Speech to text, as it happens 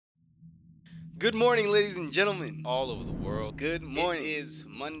Good morning, ladies and gentlemen, all over the world. Good morning. It is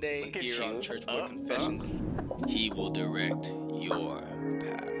Monday Look at here on you. Church Boy Confessions. He will direct your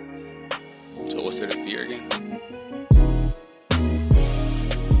path. So what's there to fear again?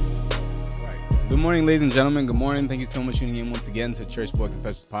 Good morning, ladies and gentlemen. Good morning. Thank you so much for tuning in once again to Church Boy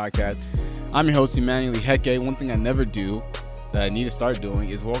Confessions podcast. I'm your host, Emmanuel Heke. One thing I never do that I need to start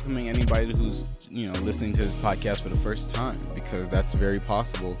doing is welcoming anybody who's listening to this podcast for the first time, because that's very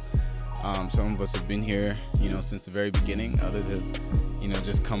possible. Some of us have been here, since the very beginning. Others have,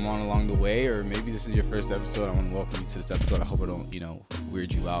 just come on along the way, or maybe this is your first episode. I want to welcome you to this episode. I hope I don't,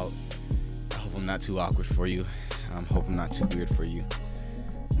 weird you out. I hope I'm not too awkward for you. I hope I'm not too weird for you.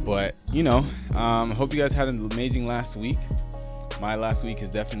 But, I hope you guys had an amazing last week. My last week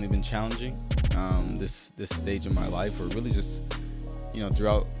has definitely been challenging. This stage of my life, or really just,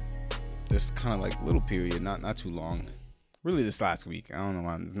 throughout this kind of like little period, not too long. Really this last week. I don't know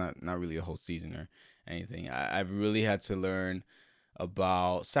why. It's not really a whole season or anything. I've really had to learn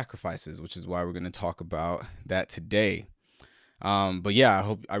about sacrifices, which is why we're going to talk about that today. But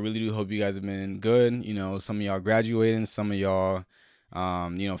yeah, I really do hope you guys have been good. Some of y'all graduating, some of y'all,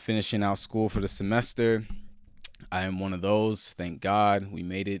 finishing out school for the semester. I am one of those. Thank God we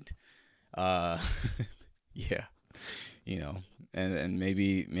made it. Yeah, and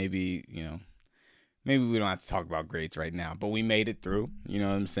maybe, maybe we don't have to talk about grades right now, but we made it through, you know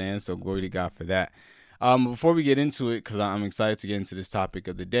what I'm saying? So glory to God for that. Before we get into it, because I'm excited to get into this topic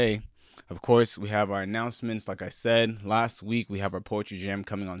of the day, of course, we have our announcements. Like I said, last week, we have our Poetry Jam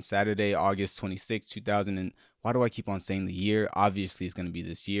coming on Saturday, August 26th, 2000. And why do I keep on saying the year? Obviously, it's going to be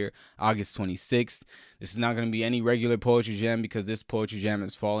this year, August 26th. This is not going to be any regular Poetry Jam, because this Poetry Jam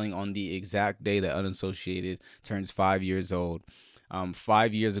is falling on the exact day that Unassociated turns 5 years old.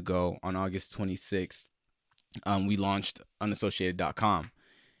 5 years ago, on August 26th, we launched unassociated.com.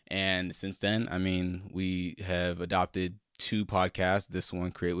 And since then, we have adopted 2 podcasts. This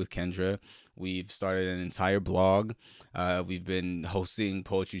one, Create with Kendra. We've started an entire blog. We've been hosting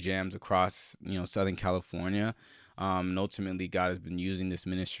poetry jams across, Southern California. And ultimately, God has been using this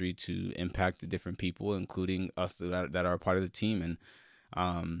ministry to impact the different people, including us that are a part of the team.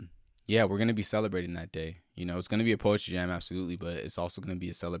 And yeah, we're going to be celebrating that day. It's going to be a poetry jam, absolutely, but it's also going to be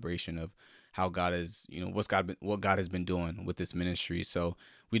a celebration of how God is, what God has been doing with this ministry. So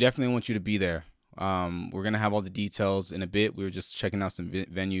we definitely want you to be there. We're going to have all the details in a bit. We were just checking out some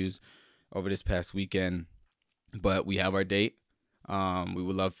venues over this past weekend, but we have our date. We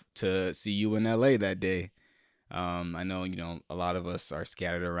would love to see you in LA that day. I know, a lot of us are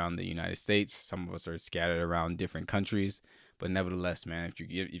scattered around the United States. Some of us are scattered around different countries. But nevertheless, man, if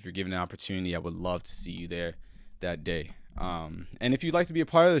you're given an opportunity, I would love to see you there that day. And if you'd like to be a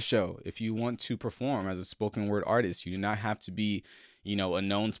part of the show, if you want to perform as a spoken word artist, you do not have to be, a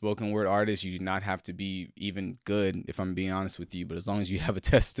known spoken word artist. You do not have to be even good, if I'm being honest with you. But as long as you have a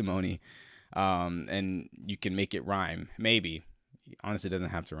testimony, and you can make it rhyme, maybe. Honestly, it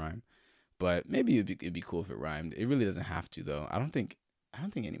doesn't have to rhyme, but maybe it'd be cool if it rhymed. It really doesn't have to, though. I don't think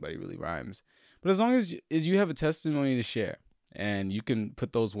anybody really rhymes. But as long as you have a testimony to share, and you can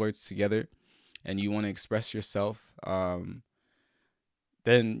put those words together, and you want to express yourself,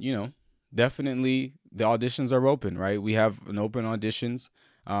 then, definitely the auditions are open, right? We have an open auditions.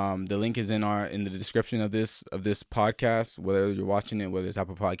 The link is in the description of this podcast, whether you're watching it, whether it's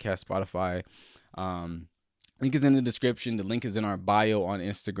Apple Podcast, Spotify. Link is in the description. The link is in our bio on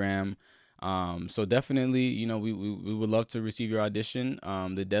Instagram. So definitely, we would love to receive your audition.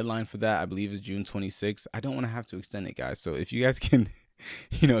 The deadline for that, I believe, is June 26th. I don't want to have to extend it, guys. So if you guys can,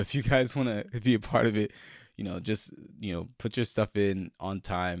 if you guys want to be a part of it, just, put your stuff in on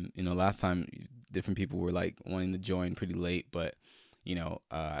time. Last time different people were like wanting to join pretty late, but,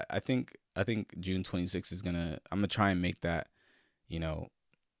 I think June 26th I'm going to try and make that,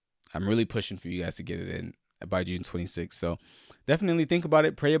 I'm really pushing for you guys to get it in by June 26th. So definitely think about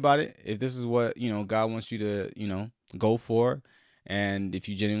it, pray about it. If this is what, God wants you to, go for, and if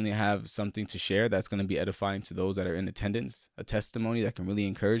you genuinely have something to share that's going to be edifying to those that are in attendance, a testimony that can really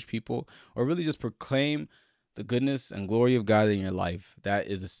encourage people, or really just proclaim the goodness and glory of God in your life, that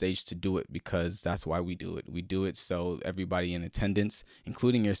is a stage to do it, because that's why we do it. We do it so everybody in attendance,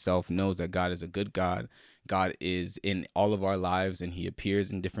 including yourself, knows that God is a good God. God is in all of our lives, and he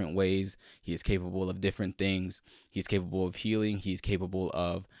appears in different ways. He is capable of different things. He's capable of healing. He's capable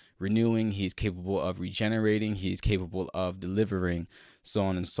of renewing. He's capable of regenerating. He's capable of delivering, so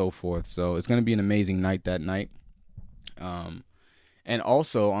on and so forth. So it's going to be an amazing night that night. And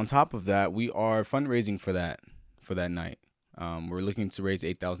also, on top of that, we are fundraising for that night. We're looking to raise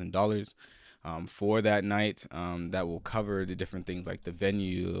 $8,000 for that night. That will cover the different things like the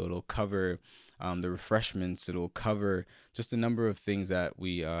venue. It'll cover the refreshments. It'll cover just a number of things that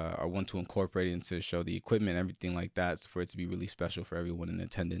we want to incorporate into the show, the equipment, everything like that, so for it to be really special for everyone in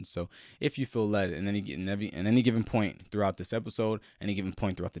attendance. So if you feel led in any given point throughout this episode, any given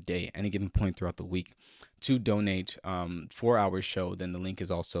point throughout the day, any given point throughout the week, to donate for our show, then the link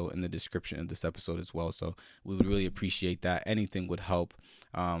is also in the description of this episode as well. So we would really appreciate that. Anything would help,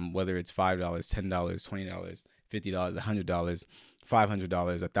 whether it's $5, $10, $20, $50, $100, $500,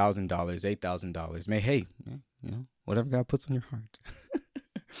 $1,000, $8,000. Hey, whatever God puts on your heart.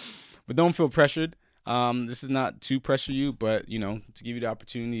 But don't feel pressured. This is not to pressure you, but to give you the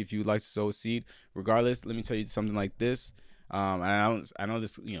opportunity, if you would like to sow a seed. Regardless, let me tell you something like this. And I know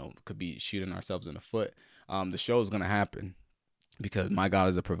this could be shooting ourselves in the foot. The show is going to happen because my God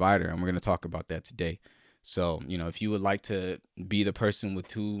is a provider, and we're going to talk about that today. So if you would like to be the person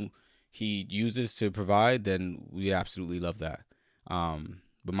with who He uses to provide, then we'd absolutely love that.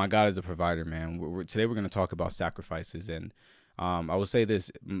 But my God is a provider, man. Today we're going to talk about sacrifices. And I will say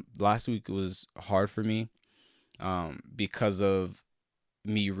this. Last week was hard for me because of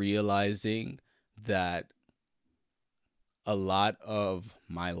me realizing that a lot of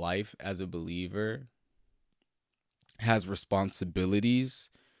my life as a believer has responsibilities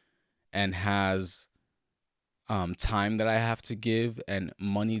and has time that I have to give, and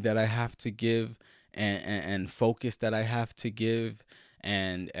money that I have to give, and focus that I have to give,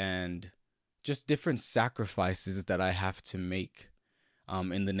 and just different sacrifices that I have to make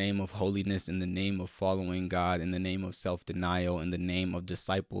in the name of holiness, in the name of following God, in the name of self-denial, in the name of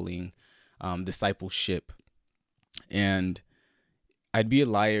discipleship. And I'd be a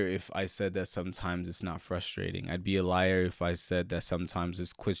liar if I said that sometimes it's not frustrating. I'd be a liar if I said that sometimes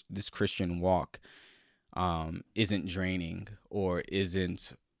this Christian walk isn't draining or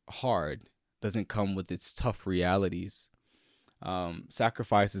isn't hard, doesn't come with its tough realities.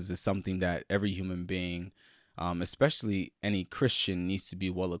 Sacrifices is something that every human being, especially any Christian, needs to be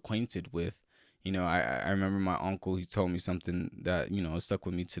well acquainted with. I remember my uncle, he told me something that, stuck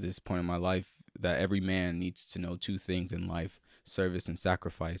with me to this point in my life, that every man needs to know two things in life: service and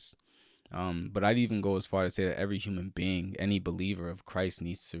sacrifice. But I'd even go as far as say that every human being, any believer of Christ,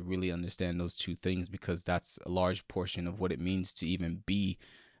 needs to really understand those two things, because that's a large portion of what it means to even be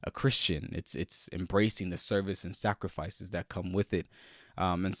a Christian. It's embracing the service and sacrifices that come with it.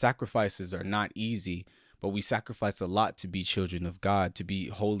 And sacrifices are not easy, but we sacrifice a lot to be children of God, to be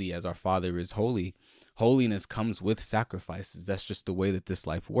holy as our Father is holy. Holiness comes with sacrifices. That's just the way that this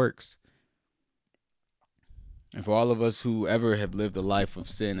life works. And for all of us who ever have lived a life of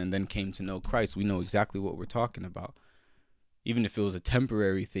sin and then came to know Christ, we know exactly what we're talking about. Even if it was a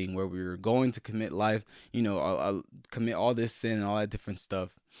temporary thing where we were going to commit commit all this sin and all that different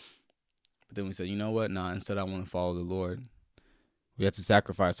stuff. But then we said, you know what? Nah, instead I want to follow the Lord. We have to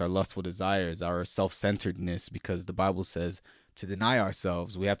sacrifice our lustful desires, our self-centeredness, because the Bible says to deny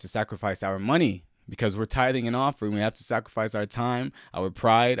ourselves. We have to sacrifice our money because we're tithing and offering. We have to sacrifice our time, our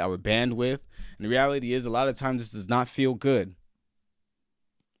pride, our bandwidth. And the reality is, a lot of times this does not feel good.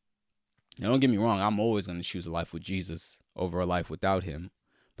 Now, don't get me wrong. I'm always going to choose a life with Jesus over a life without him.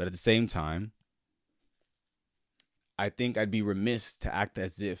 But at the same time, I think I'd be remiss to act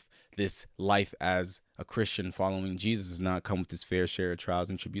as if this life as a Christian following Jesus does not come with its fair share of trials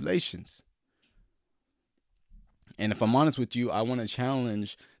and tribulations. And if I'm honest with you, I want to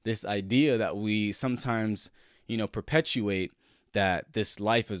challenge this idea that we sometimes, perpetuate, that this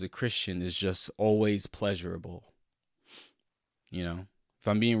life as a Christian is just always pleasurable. If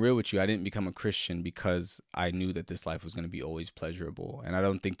I'm being real with you, I didn't become a Christian because I knew that this life was going to be always pleasurable. And I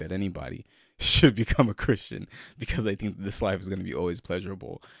don't think that anybody should become a Christian because they think that this life is going to be always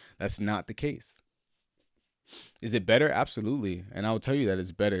pleasurable. That's not the case. Is it better? Absolutely. And I will tell you that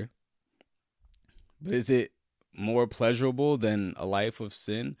it's better. But is it more pleasurable than a life of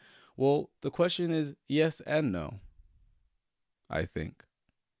sin? Well, the question is yes and no, I think.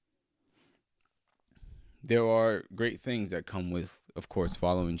 There are great things that come with, of course,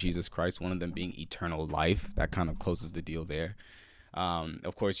 following Jesus Christ, one of them being eternal life. That kind of closes the deal there.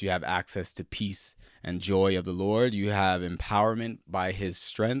 Of course, you have access to peace and joy of the Lord. You have empowerment by his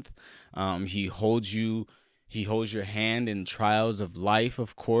strength. He holds your hand in trials of life,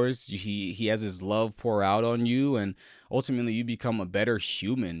 of course. He has his love pour out on you, and ultimately you become a better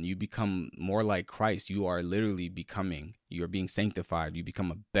human. You become more like Christ. You are being sanctified. You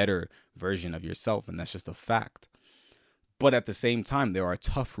become a better version of yourself, and that's just a fact. But at the same time, there are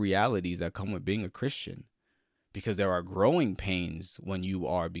tough realities that come with being a Christian. because there are growing pains when you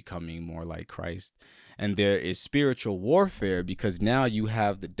are becoming more like Christ. And there is spiritual warfare because now you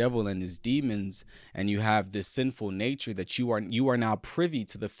have the devil and his demons, and you have this sinful nature that you are now privy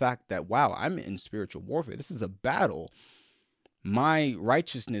to the fact that, wow, I'm in spiritual warfare. This is a battle. My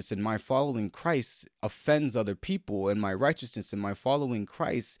righteousness and my following Christ offends other people, and my righteousness and my following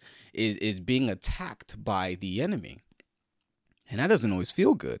Christ is being attacked by the enemy. And that doesn't always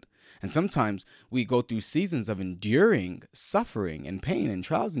feel good. And sometimes we go through seasons of enduring suffering and pain and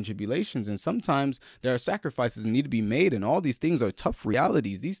trials and tribulations. And sometimes there are sacrifices that need to be made. And all these things are tough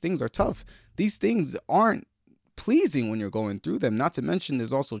realities. These things are tough. These things aren't pleasing when you're going through them. Not to mention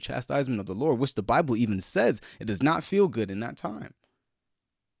there's also chastisement of the Lord, which the Bible even says it does not feel good in that time.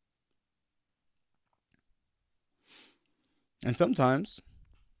 And sometimes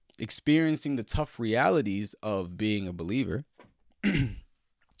experiencing the tough realities of being a believer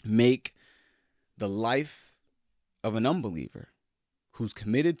make the life of an unbeliever who's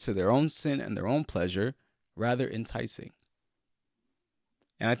committed to their own sin and their own pleasure rather enticing.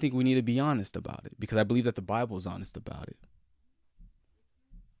 And I think we need to be honest about it, because I believe that the Bible is honest about it.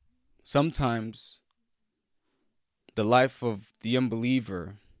 Sometimes the life of the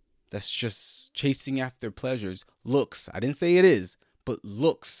unbeliever that's just chasing after pleasures looks, I didn't say it is, but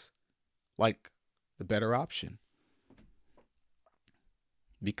looks like the better option,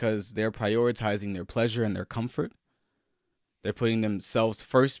 because they're prioritizing their pleasure and their comfort. They're putting themselves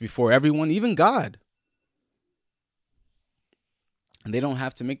first before everyone, even God. And they don't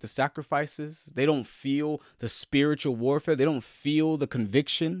have to make the sacrifices. They don't feel the spiritual warfare. They don't feel the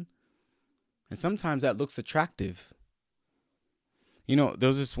conviction. And sometimes that looks attractive. You know, there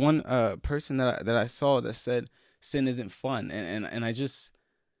was this one person that I saw that said sin isn't fun. And I just,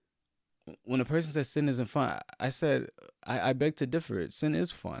 when a person says sin isn't fun, I said, I beg to differ. Sin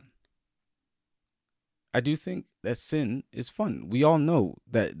is fun. I do think that sin is fun. We all know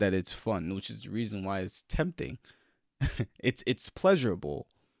that it's fun, which is the reason why it's tempting. It's pleasurable.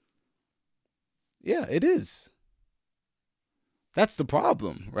 Yeah, it is. That's the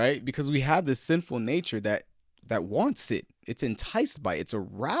problem, right? Because we have this sinful nature that wants it. It's enticed by it. It's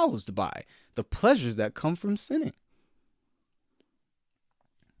aroused by the pleasures that come from sinning.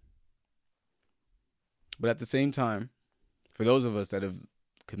 But at the same time, for those of us that have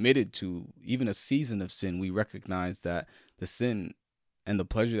committed to even a season of sin, we recognize that the sin and the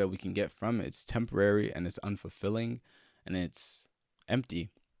pleasure that we can get from it, it's temporary and it's unfulfilling and it's empty.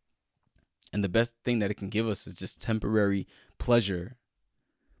 And the best thing that it can give us is just temporary pleasure.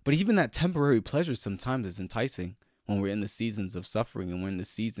 But even that temporary pleasure sometimes is enticing when we're in the seasons of suffering and we're in the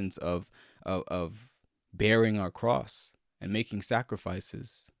seasons of bearing our cross and making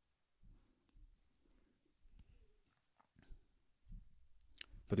sacrifices.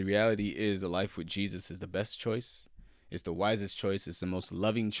 But the reality is, a life with Jesus is the best choice. It's the wisest choice. It's the most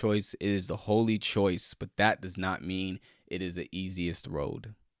loving choice. It is the holy choice. But that does not mean it is the easiest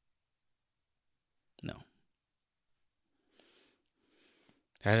road. No.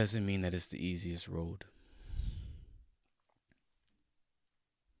 That doesn't mean that it's the easiest road.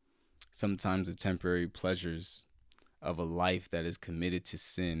 Sometimes the temporary pleasures of a life that is committed to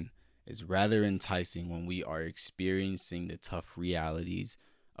sin is rather enticing when we are experiencing the tough realities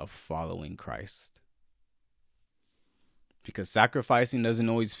of following Christ. Because sacrificing doesn't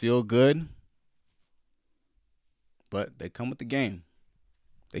always feel good, but they come with the game.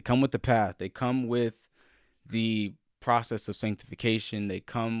 They come with the path. They come with the process of sanctification. They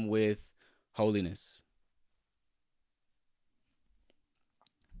come with holiness.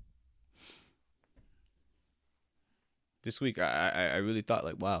 This week, I really thought,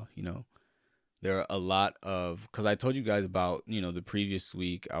 like, wow, you know, there are a lot of, because I told you guys about, you know, the previous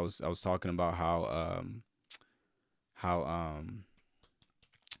week, I was talking about how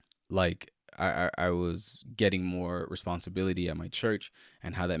like I was getting more responsibility at my church,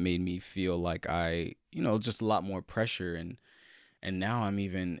 and how that made me feel like I, you know, just a lot more pressure. And now I'm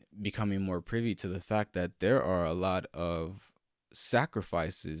even becoming more privy to the fact that there are a lot of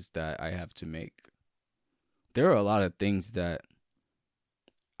sacrifices that I have to make. There are a lot of things that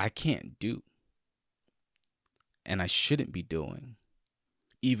I can't do and I shouldn't be doing,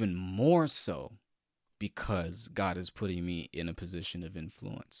 even more so because God is putting me in a position of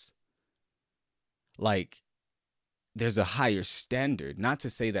influence. Like, there's a higher standard. Not to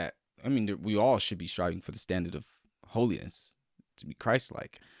say that, I mean, we all should be striving for the standard of holiness, to be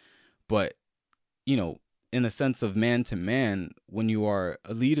Christ-like. But, you know, in a sense of man to man, when you are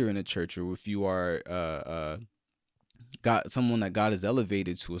a leader in a church, or if you are someone that God has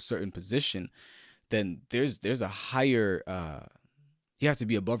elevated to a certain position, then there's a higher, you have to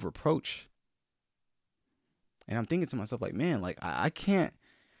be above reproach. And I'm thinking to myself, like, man, like, I can't,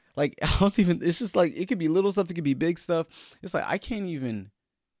 like, I don't even, it's just like, it could be little stuff, it could be big stuff. It's like, I can't even,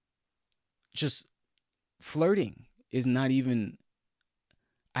 just flirting is not even,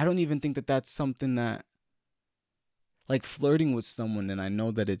 I don't even think that that's something that, like, flirting with someone and I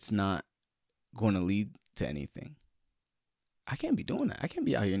know that it's not going to lead to anything. I can't be doing that. I can't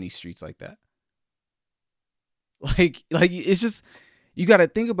be out here in these streets like that. Like it's just, you got to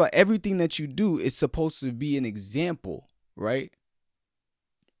think about everything that you do is supposed to be an example, right?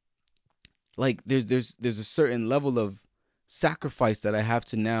 Like there's a certain level of sacrifice that I have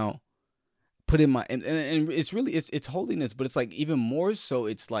to now put in my, and it's really, it's holiness, but it's like even more so,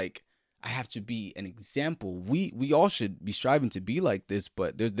 it's like I have to be an example. We all should be striving to be like this,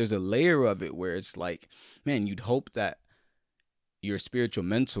 but there's a layer of it where it's like, man, you'd hope that your spiritual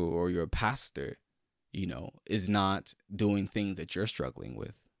mentor or your pastor, you know, is not doing things that you're struggling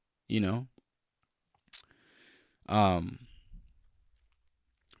with, you know? But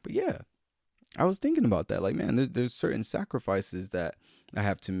yeah, I was thinking about that. Like, man, there's certain sacrifices that I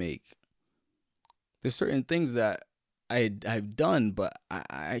have to make. There's certain things that I've done, but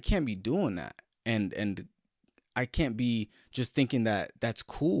I can't be doing that. And I can't be just thinking that that's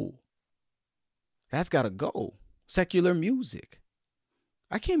cool. That's got to go. Secular music.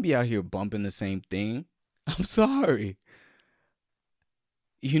 I can't be out here bumping the same thing. I'm sorry.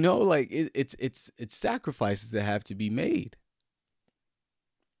 You know, like it's sacrifices that have to be made.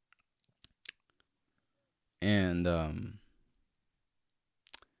 And I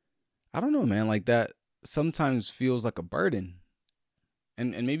don't know, man, like that sometimes feels like a burden.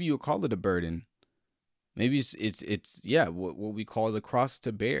 And maybe you'll call it a burden. Maybe it's yeah, what we call the cross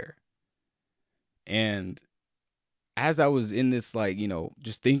to bear. And as I was in this, like, you know,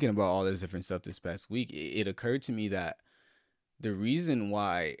 just thinking about all this different stuff this past week, it occurred to me that the reason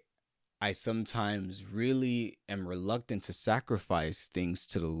why I sometimes really am reluctant to sacrifice things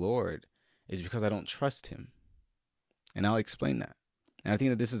to the Lord is because I don't trust him. And I'll explain that. And I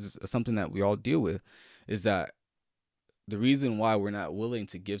think that this is something that we all deal with, is that the reason why we're not willing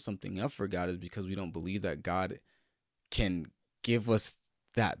to give something up for God is because we don't believe that God can give us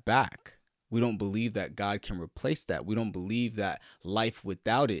that back. We don't believe that God can replace that. We don't believe that life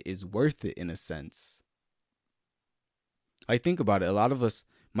without it is worth it, in a sense. I think about it. A lot of us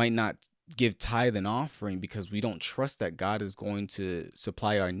might not give tithe and offering because we don't trust that God is going to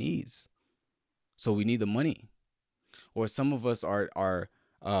supply our needs. So we need the money. Or some of us are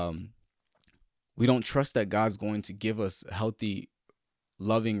we don't trust that God's going to give us a healthy,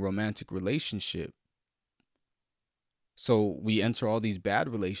 loving, romantic relationship. So we enter all these bad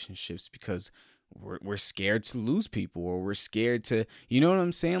relationships because we're scared to lose people, or we're scared to, you know what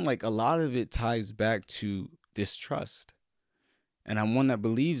I'm saying? Like, a lot of it ties back to distrust. And I'm one that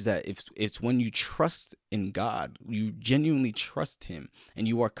believes that if it's when you trust in God, you genuinely trust him, and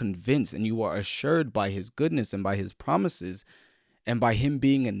you are convinced and you are assured by his goodness and by his promises and by him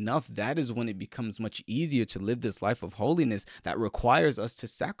being enough, that is when it becomes much easier to live this life of holiness that requires us to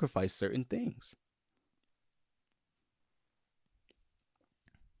sacrifice certain things.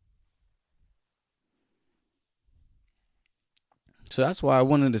 So that's why I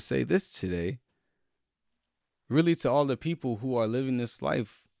wanted to say this today, really, to all the people who are living this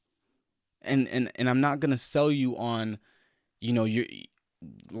life. And I'm not going to sell you on, you know, your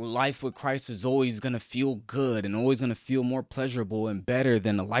life with Christ is always going to feel good and always going to feel more pleasurable and better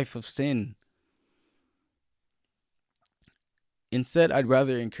than a life of sin. Instead, I'd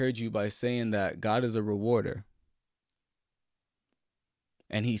rather encourage you by saying that God is a rewarder,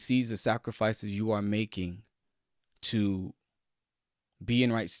 and he sees the sacrifices you are making to be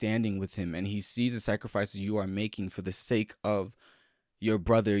in right standing with him, and he sees the sacrifices you are making for the sake of your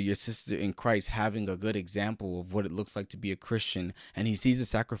brother, your sister in Christ having a good example of what it looks like to be a Christian. And he sees the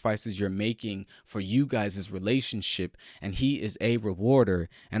sacrifices you're making for you guys' relationship, and he is a rewarder.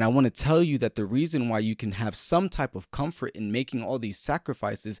 And I want to tell you that the reason why you can have some type of comfort in making all these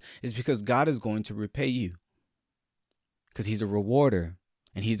sacrifices is because God is going to repay you, because he's a rewarder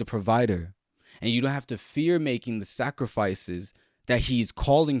and he's a provider. And you don't have to fear making the sacrifices that he's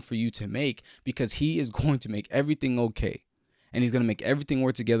calling for you to make, because he is going to make everything okay. And he's going to make everything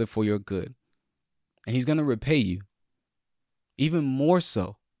work together for your good. And he's going to repay you, even more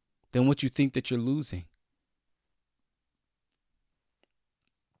so than what you think that you're losing.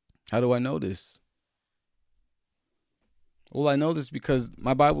 How do I know this? Well, I know this because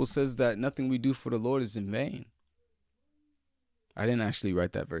my Bible says that nothing we do for the Lord is in vain. I didn't actually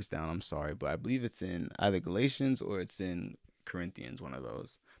write that verse down, I'm sorry, but I believe it's in either Galatians or it's in Corinthians, one of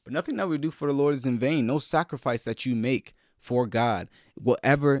those. But nothing that we do for the Lord is in vain. No sacrifice that you make for God will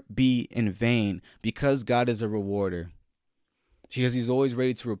ever be in vain, because God is a rewarder. Because he's always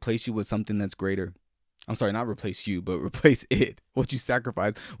ready to replace you with something that's greater. I'm sorry, not replace you, but replace it, what you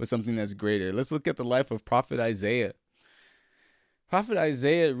sacrifice, with something that's greater. Let's look at the life of Prophet Isaiah. Prophet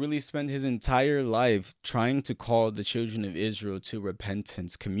Isaiah really spent his entire life trying to call the children of Israel to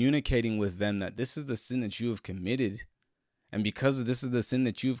repentance, communicating with them that this is the sin that you have committed. And because this is the sin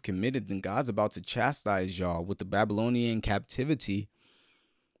that you've committed, then God's about to chastise y'all with the Babylonian captivity.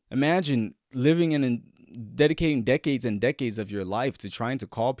 Imagine living in and dedicating decades and decades of your life to trying to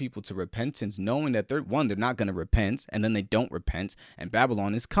call people to repentance, knowing that they're not going to repent, and then they don't repent, and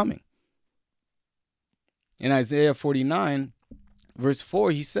Babylon is coming. In Isaiah 49, verse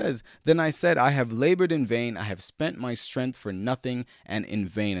 4, he says, "Then I said, I have labored in vain. I have spent my strength for nothing and in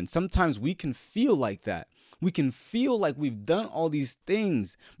vain." And sometimes we can feel like that. We can feel like we've done all these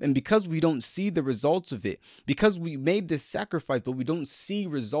things, and because we don't see the results of it, because we made this sacrifice, but we don't see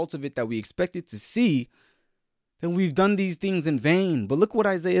results of it that we expected to see, then we've done these things in vain. But look what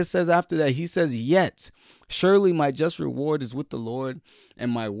Isaiah says after that. He says, "Yet, surely my just reward is with the Lord,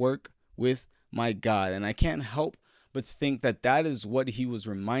 and my work with my God." And I can't help but think that that is what he was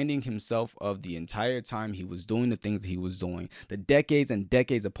reminding himself of the entire time he was doing the things that he was doing. The decades and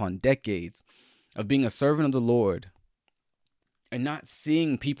decades upon decades of being a servant of the Lord, and not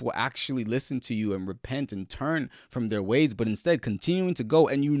seeing people actually listen to you and repent and turn from their ways, but instead continuing to go,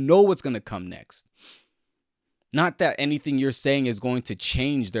 and you know what's going to come next. Not that anything you're saying is going to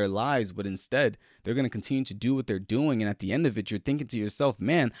change their lives, but instead they're going to continue to do what they're doing. And at the end of it, you're thinking to yourself,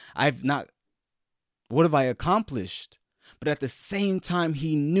 man, what have I accomplished? But at the same time,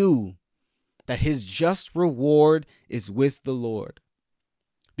 he knew that his just reward is with the Lord,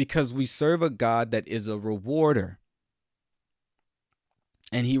 because we serve a God that is a rewarder.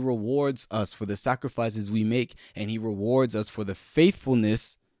 And he rewards us for the sacrifices we make, and he rewards us for the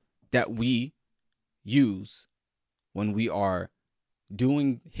faithfulness that we use when we are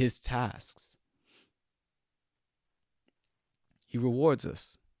doing his tasks. He rewards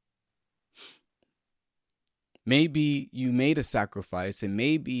us. Maybe you made a sacrifice, and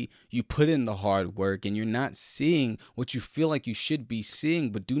maybe you put in the hard work, and you're not seeing what you feel like you should be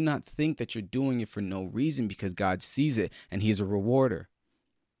seeing, but do not think that you're doing it for no reason, because God sees it and he's a rewarder.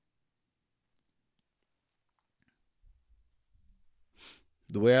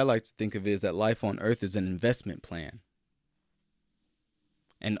 The way I like to think of it is that life on earth is an investment plan.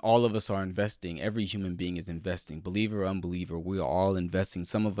 And all of us are investing. Every human being is investing. Believer or unbeliever, we are all investing.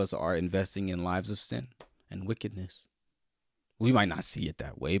 Some of us are investing in lives of sin and wickedness. We might not see it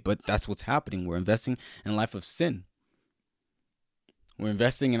that way, but that's what's happening. We're investing in a life of sin. We're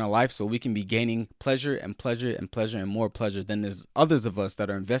investing in a life so we can be gaining pleasure and pleasure and pleasure and more pleasure. Then there's others of us that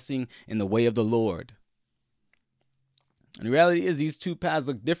are investing in the way of the Lord. And the reality is, these two paths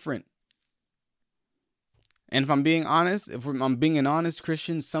look different. And if I'm being honest, I'm being an honest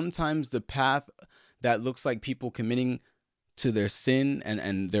Christian, sometimes the path that looks like people committing to their sin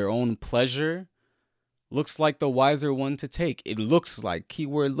and their own pleasure looks like the wiser one to take. It looks like,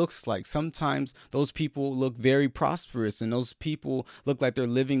 keyword looks like. Sometimes those people look very prosperous, and those people look like they're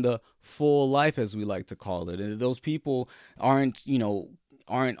living the full life, as we like to call it. And those people aren't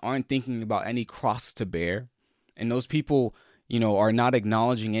thinking about any cross to bear. And those people, are not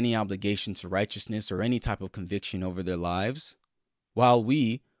acknowledging any obligation to righteousness or any type of conviction over their lives. While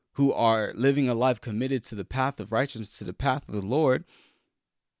we, who are living a life committed to the path of righteousness, to the path of the Lord,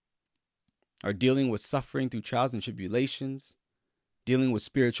 are dealing with suffering through trials and tribulations, dealing with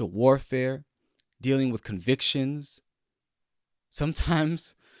spiritual warfare, dealing with convictions.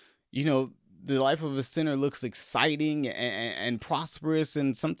 Sometimes, the life of a sinner looks exciting and prosperous,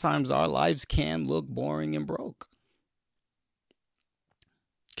 and sometimes our lives can look boring and broke.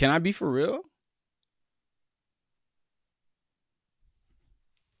 Can I be for real?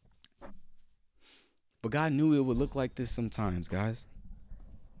 But God knew it would look like this sometimes, guys.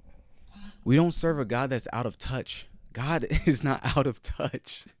 We don't serve a God that's out of touch. God is not out of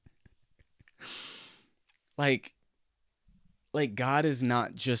touch. Like God is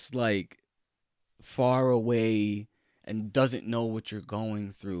not just far away and doesn't know what you're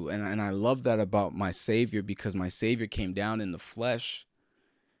going through. And I love that about my Savior, because my Savior came down in the flesh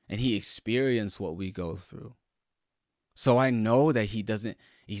and he experienced what we go through. So I know that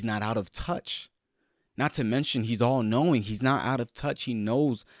he's not out of touch. Not to mention, he's all knowing. He's not out of touch. He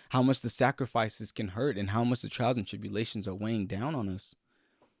knows how much the sacrifices can hurt and how much the trials and tribulations are weighing down on us.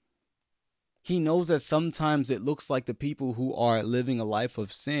 He knows that sometimes it looks like the people who are living a life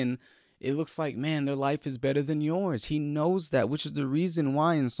of sin, it looks like, man, their life is better than yours. He knows that, which is the reason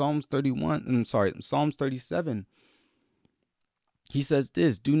why in Psalms 37, He says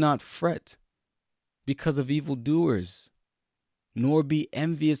this, do not fret because of evildoers, nor be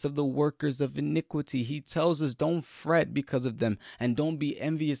envious of the workers of iniquity. He tells us don't fret because of them and don't be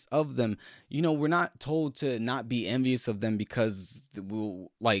envious of them. We're not told to not be envious of them because there's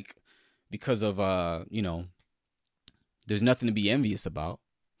nothing to be envious about.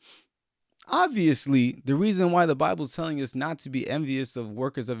 Obviously, the reason why the Bible is telling us not to be envious of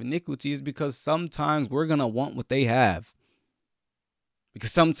workers of iniquity is because sometimes we're going to want what they have.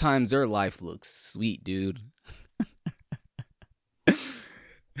 Because sometimes their life looks sweet, dude.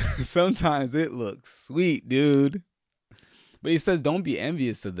 Sometimes it looks sweet, dude. But he says, don't be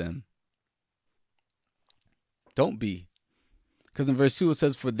envious of them. Don't be. Because in verse 2 it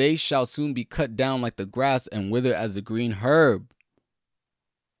says, for they shall soon be cut down like the grass and wither as the green herb.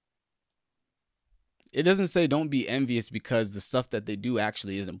 It doesn't say don't be envious because the stuff that they do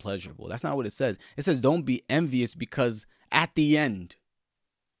actually isn't pleasurable. That's not what it says. It says don't be envious because at the end,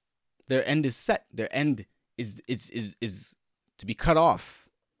 their end is set. Their end is to be cut off.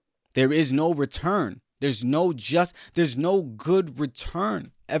 There is no return. There's no good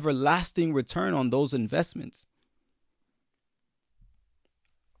return, everlasting return on those investments.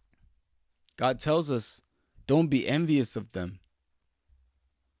 God tells us, don't be envious of them.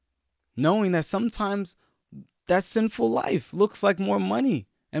 Knowing that sometimes that sinful life looks like more money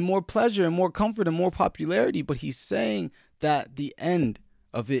and more pleasure and more comfort and more popularity. But he's saying that the end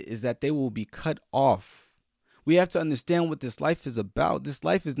of it is that they will be cut off. We have to understand what this life is about. This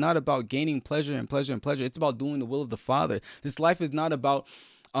life is not about gaining pleasure and pleasure and pleasure. It's about doing the will of the Father. This life is not about,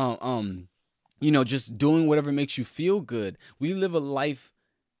 just doing whatever makes you feel good. We live a life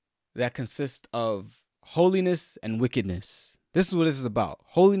that consists of holiness and wickedness. This is what this is about.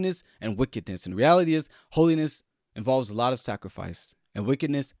 Holiness and wickedness. And the reality is, holiness involves a lot of sacrifice and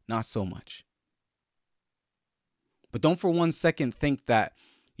wickedness, not so much. But don't for 1 second think that,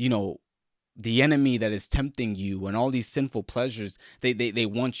 the enemy that is tempting you and all these sinful pleasures, they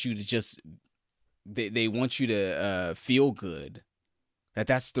want you to just, they want you to feel good.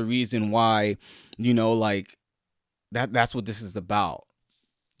 That's the reason why, that's what this is about.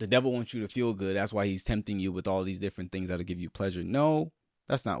 The devil wants you to feel good. That's why he's tempting you with all these different things that'll give you pleasure. No,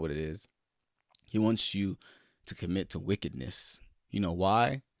 that's not what it is. He wants you to commit to wickedness. You know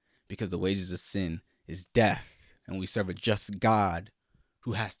why? Because the wages of sin is death. And we serve a just God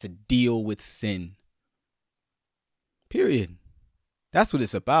who has to deal with sin. Period. That's what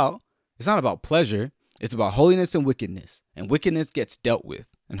it's about. It's not about pleasure. It's about holiness and wickedness. And wickedness gets dealt with.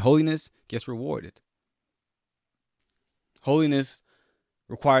 And holiness gets rewarded. Holiness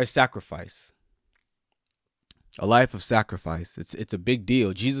requires sacrifice. A life of sacrifice. It's a big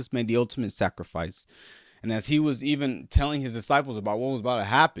deal. Jesus made the ultimate sacrifice. And as he was even telling his disciples about what was about to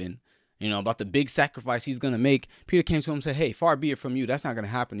happen, about the big sacrifice he's going to make, Peter came to him and said, hey, far be it from you. That's not going to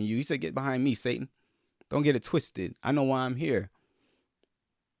happen to you. He said, get behind me, Satan. Don't get it twisted. I know why I'm here.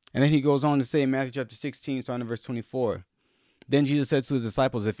 And then he goes on to say in Matthew chapter 16, starting in verse 24, then Jesus said to his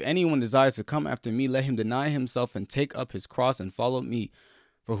disciples, if anyone desires to come after me, let him deny himself and take up his cross and follow me.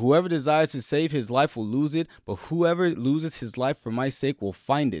 For whoever desires to save his life will lose it, but whoever loses his life for my sake will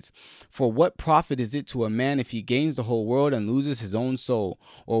find it. For what profit is it to a man if he gains the whole world and loses his own soul?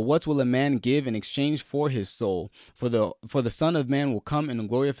 Or what will a man give in exchange for his soul? For the Son of Man will come in the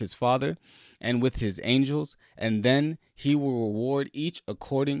glory of his Father and with his angels, and then he will reward each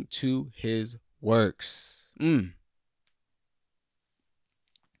according to his works.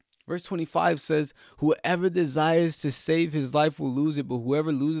 Verse 25 says, whoever desires to save his life will lose it, but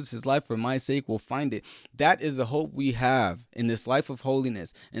whoever loses his life for my sake will find it. That is the hope we have in this life of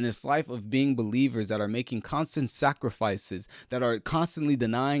holiness, in this life of being believers that are making constant sacrifices, that are constantly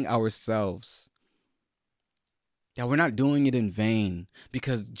denying ourselves. That we're not doing it in vain,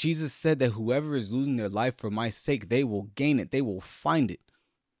 because Jesus said that whoever is losing their life for my sake, they will gain it. They will find it.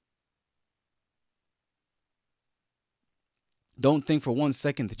 Don't think for 1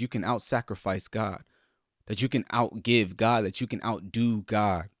 second that you can out-sacrifice God, that you can outgive God, that you can outdo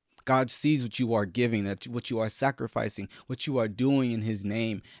God. God sees what you are giving, that what you are sacrificing, what you are doing in his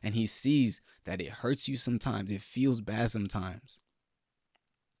name, and he sees that it hurts you sometimes. It feels bad sometimes.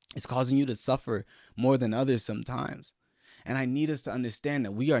 It's causing you to suffer more than others sometimes. And I need us to understand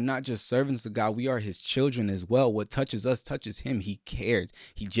that we are not just servants of God, we are his children as well. What touches us touches him. He cares.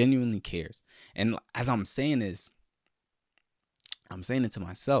 He genuinely cares. And as I'm saying this, I'm saying it to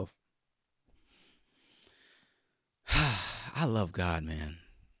myself. I love God, man.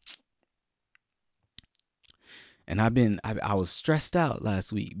 And I was stressed out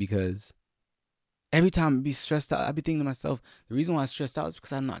last week because every time I be stressed out, I be thinking to myself, the reason why I'm stressed out is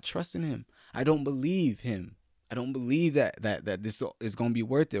because I'm not trusting him. I don't believe him. I don't believe that this is going to be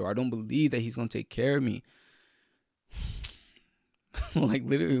worth it, or I don't believe that he's going to take care of me. Like,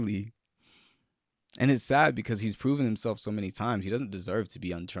 literally. And it's sad because he's proven himself so many times. He doesn't deserve to be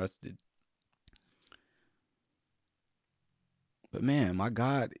untrusted. But man, my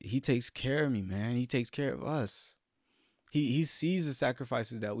God, he takes care of me, man. He takes care of us. He sees the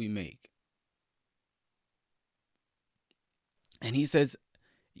sacrifices that we make. And he says,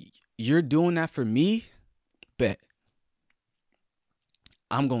 you're doing that for me? Bet.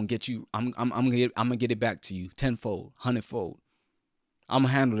 I'm gonna get you. I'm gonna get it back to you tenfold, hundredfold. I'm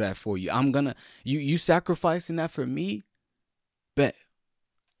gonna handle that for you. You sacrificing that for me? Bet.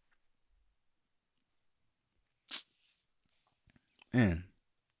 Man.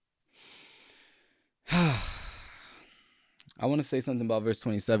 I want to say something about verse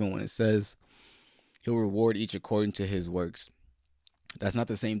 27 when it says he'll reward each according to his works. That's not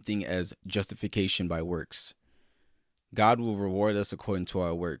the same thing as justification by works. God will reward us according to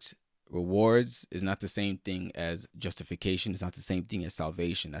our works. Rewards is not the same thing as justification. It's not the same thing as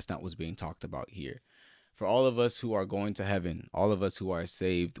salvation. That's not what's being talked about here. For all of us who are going to heaven, all of us who are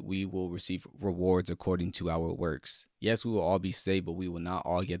saved, we will receive rewards according to our works. Yes, we will all be saved, but we will not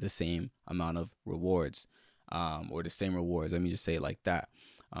all get the same amount of rewards, or the same rewards. Let me just say it like that,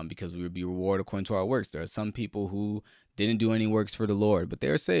 because we will be rewarded according to our works. There are some people who didn't do any works for the Lord, but they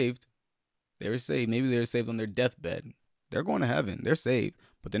are saved. They were saved. Maybe they were saved on their deathbed. They're going to heaven. They're saved,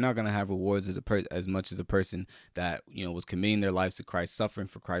 but they're not going to have rewards as much as a person that, was committing their lives to Christ, suffering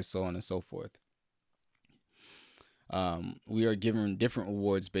for Christ, so on and so forth. We are given different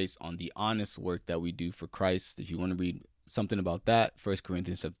rewards based on the honest work that we do for Christ. If you want to read something about that, 1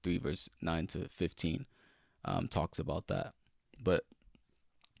 Corinthians 3, verse 9 to 15 talks about that. But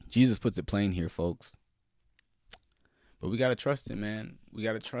Jesus puts it plain here, folks. But we got to trust him, man. We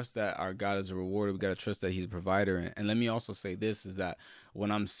got to trust that our God is a rewarder. We got to trust that he's a provider. And let me also say this, is that when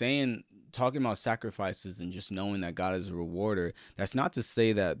I'm talking about sacrifices and just knowing that God is a rewarder, that's not to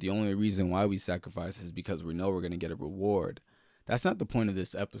say that the only reason why we sacrifice is because we know we're going to get a reward. That's not the point of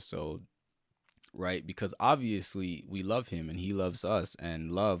this episode, right? Because obviously we love him and he loves us,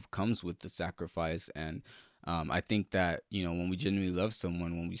 and love comes with the sacrifice. And I think that, when we genuinely love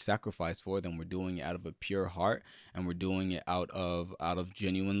someone, when we sacrifice for them, we're doing it out of a pure heart, and we're doing it out of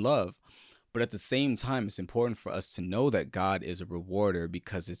genuine love. But at the same time, it's important for us to know that God is a rewarder,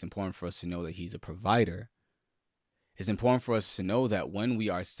 because it's important for us to know that he's a provider. It's important for us to know that when we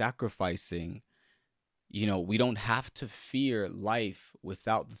are sacrificing, we don't have to fear life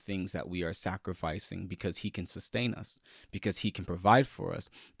without the things that we are sacrificing, because he can sustain us, because he can provide for us,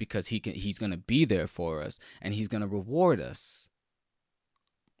 because he's going to be there for us, and he's going to reward us.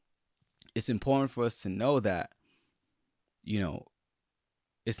 It's important for us to know that,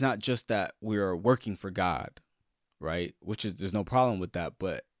 it's not just that we are working for God, right? There's no problem with that.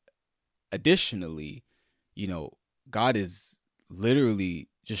 But additionally, God is literally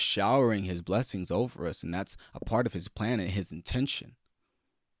just showering his blessings over us, and that's a part of his plan and his intention.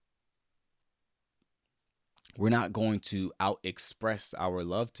 We're not going to out express our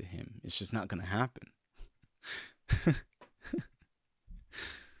love to him. It's just not going to happen.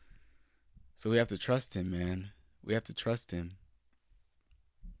 So we have to trust him, man. We have to trust him.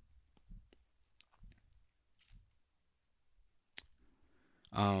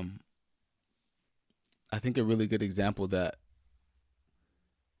 I think a really good example that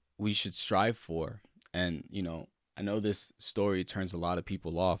we should strive for, and I know this story turns a lot of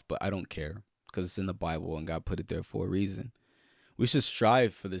people off, but I don't care, because it's in the Bible and God put it there for a reason. We should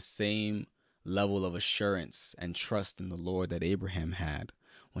strive for the same level of assurance and trust in the Lord that Abraham had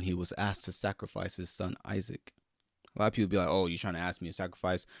when he was asked to sacrifice his son Isaac. A lot of people be like, oh, you're trying to ask me to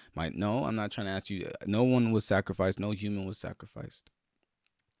sacrifice no, I'm not trying to ask you. No one was sacrificed. No human was sacrificed.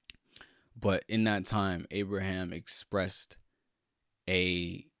 But in that time, Abraham expressed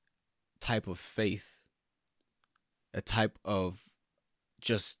a type of faith, a type of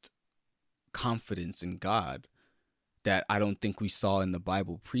just confidence in God that I don't think we saw in the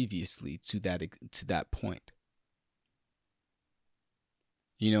Bible previously to that point.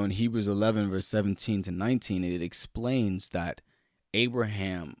 In Hebrews 11, verse 17 to 19, it explains that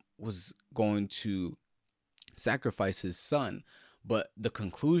Abraham was going to sacrifice his son. But the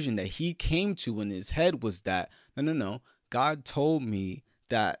conclusion that he came to in his head was that, no, God told me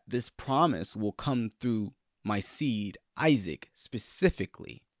that this promise will come through my seed, Isaac,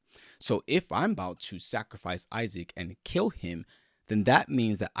 specifically. So if I'm about to sacrifice Isaac and kill him, then that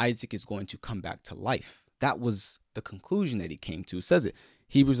means that Isaac is going to come back to life. That was the conclusion that he came to. It says it,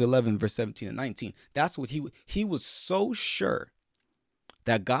 Hebrews 11, verse 17 and 19. That's what he was so sure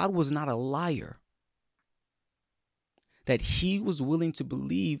that God was not a liar, that he was willing to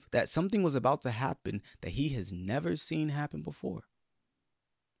believe that something was about to happen that he has never seen happen before.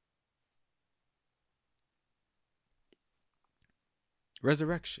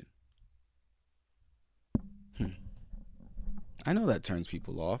 Resurrection. I know that turns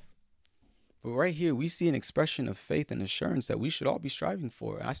people off. But right here, we see an expression of faith and assurance that we should all be striving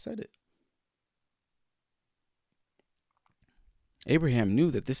for. I said it. Abraham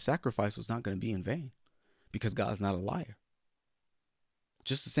knew that this sacrifice was not going to be in vain because God is not a liar.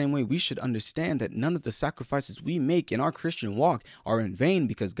 Just the same way we should understand that none of the sacrifices we make in our Christian walk are in vain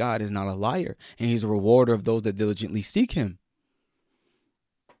because God is not a liar and he's a rewarder of those that diligently seek him.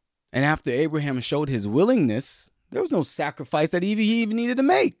 And after Abraham showed his willingness, there was no sacrifice that he even needed to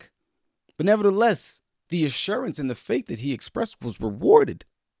make. But nevertheless, the assurance and the faith that he expressed was rewarded.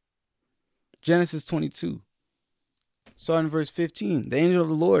 Genesis 22. So in verse 15, the angel of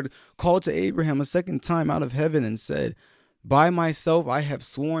the Lord called to Abraham a second time out of heaven and said, "By myself I have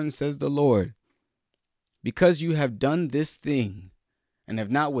sworn, says the Lord, because you have done this thing and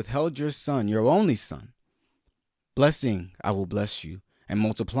have not withheld your son, your only son. Blessing, I will bless you, and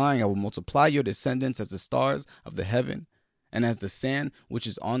multiplying, I will multiply your descendants as the stars of the heaven and as the sand which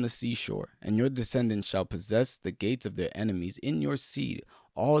is on the seashore. And your descendants shall possess the gates of their enemies. In your seed,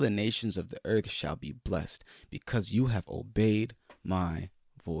 all the nations of the earth shall be blessed, because you have obeyed my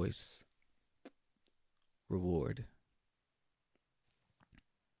voice." Reward.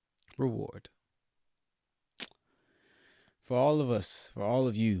 Reward. For all of us, for all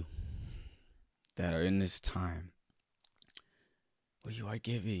of you that are in this time, well, you are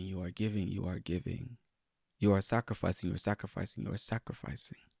giving, you are giving, you are giving. You are sacrificing, you are sacrificing, you are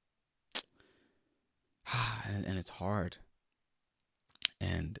sacrificing. And it's hard.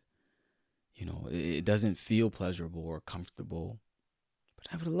 And, you know, it doesn't feel pleasurable or comfortable.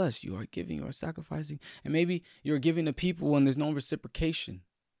 But nevertheless, you are giving, you are sacrificing. And maybe you're giving to people when there's no reciprocation.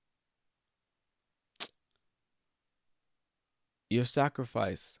 Your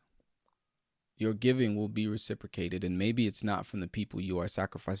sacrifice, your giving will be reciprocated. And maybe it's not from the people you are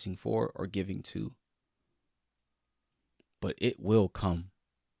sacrificing for or giving to. But it will come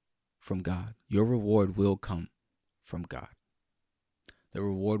from God. Your reward will come from God. The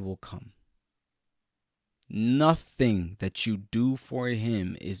reward will come. Nothing that you do for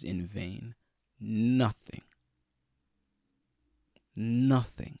him is in vain. Nothing.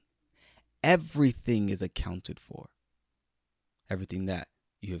 Nothing. Everything is accounted for. Everything that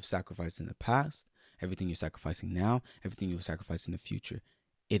you have sacrificed in the past, everything you're sacrificing now, everything you'll sacrifice in the future,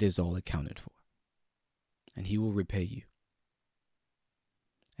 it is all accounted for. And he will repay you.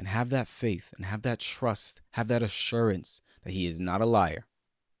 And have that faith and have that trust, have that assurance that he is not a liar.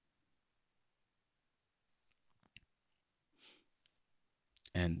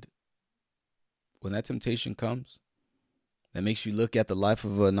 And when that temptation comes, that makes you look at the life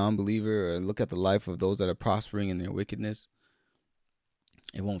of a non-believer or look at the life of those that are prospering in their wickedness,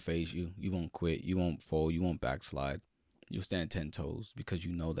 it won't faze you. You won't quit. You won't fold. You won't backslide. You'll stand 10 toes because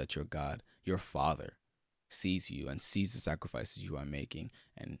you know that your God, your Father, sees you and sees the sacrifices you are making,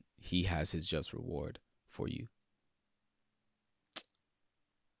 and he has his just reward for you.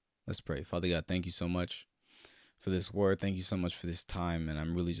 Let's pray. Father God, thank you so much for this word. Thank you so much for this time. And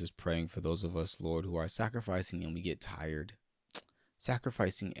I'm really just praying for those of us, Lord, who are sacrificing and we get tired.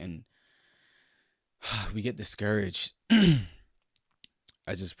 Sacrificing and we get discouraged.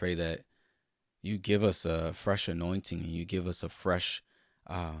 I just pray that you give us a fresh anointing and you give us a fresh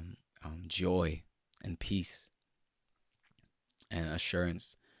joy and peace and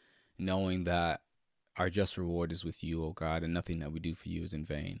assurance, knowing that our just reward is with you, oh God, and nothing that we do for you is in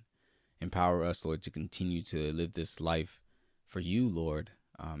vain. Empower us, Lord, to continue to live this life for you, Lord,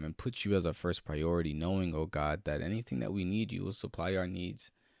 and put you as our first priority, knowing, oh God, that anything that we need, you will supply our needs,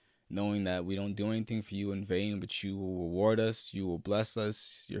 knowing that we don't do anything for you in vain, but you will reward us, you will bless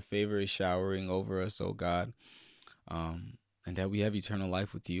us, your favor is showering over us, oh God, and that we have eternal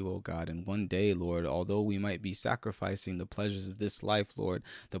life with you, oh God. And one day, Lord, although we might be sacrificing the pleasures of this life, Lord,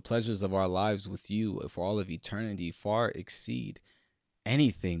 the pleasures of our lives with you for all of eternity far exceed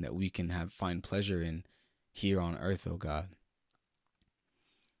anything that we can find pleasure in here on earth, oh God.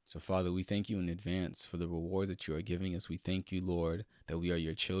 So, Father, we thank you in advance for the reward that you are giving us. We thank you, Lord, that we are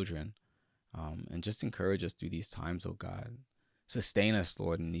your children. And just encourage us through these times, oh God. Sustain us,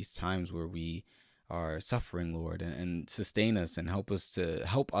 Lord, in these times where we are suffering, Lord, and sustain us and help us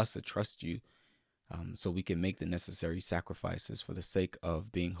to trust you, so we can make the necessary sacrifices for the sake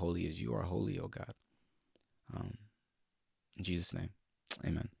of being holy as you are holy, oh God. In Jesus' name,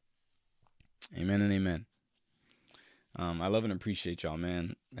 amen. Amen and amen. I love and appreciate y'all,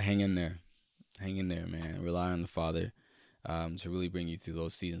 man. Hang in there, man. Rely on the Father. to really bring you through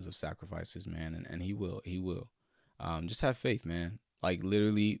those seasons of sacrifices, man. And he will. Just have faith, man. Like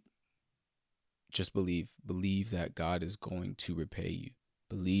literally, just believe that God is going to repay you.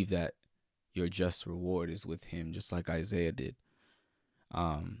 Believe that your just reward is with him, just like Isaiah did.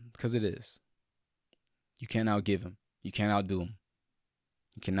 Because it is. You can't outgive him. You can't outdo him.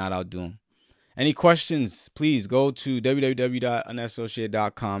 You cannot outdo him. Any questions, please go to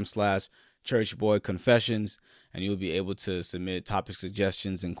www.unassociated.com/churchboyconfessions, and you'll be able to submit topic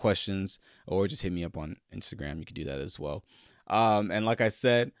suggestions and questions, or just hit me up on Instagram. You can do that as well. And like I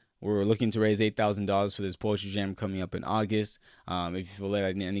said, we're looking to raise $8,000 for this poetry jam coming up in August. If you feel that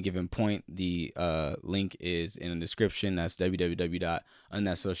at any given point, the link is in the description. That's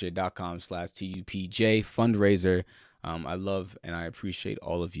www.unassociated.com/TUPJ fundraiser. I love and I appreciate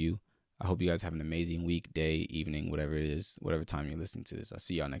all of you. I hope you guys have an amazing week, day, evening, whatever it is, whatever time you're listening to this. I'll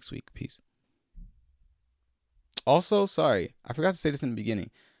see y'all next week. Peace. Also, sorry, I forgot to say this in the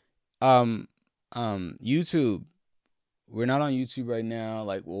beginning. YouTube. We're not on YouTube right now.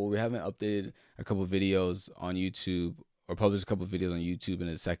 We haven't updated a couple videos on YouTube or published a couple videos on YouTube in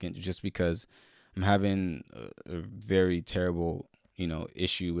a second, just because I'm having a very terrible,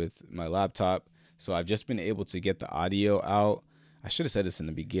 issue with my laptop. So I've just been able to get the audio out. I should have said this in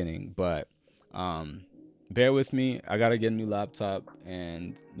the beginning, but bear with me. I gotta get a new laptop,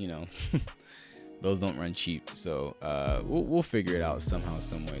 and those don't run cheap. So we'll figure it out somehow,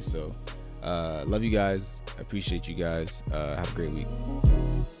 some way. So love you guys. I appreciate you guys. Have a great week.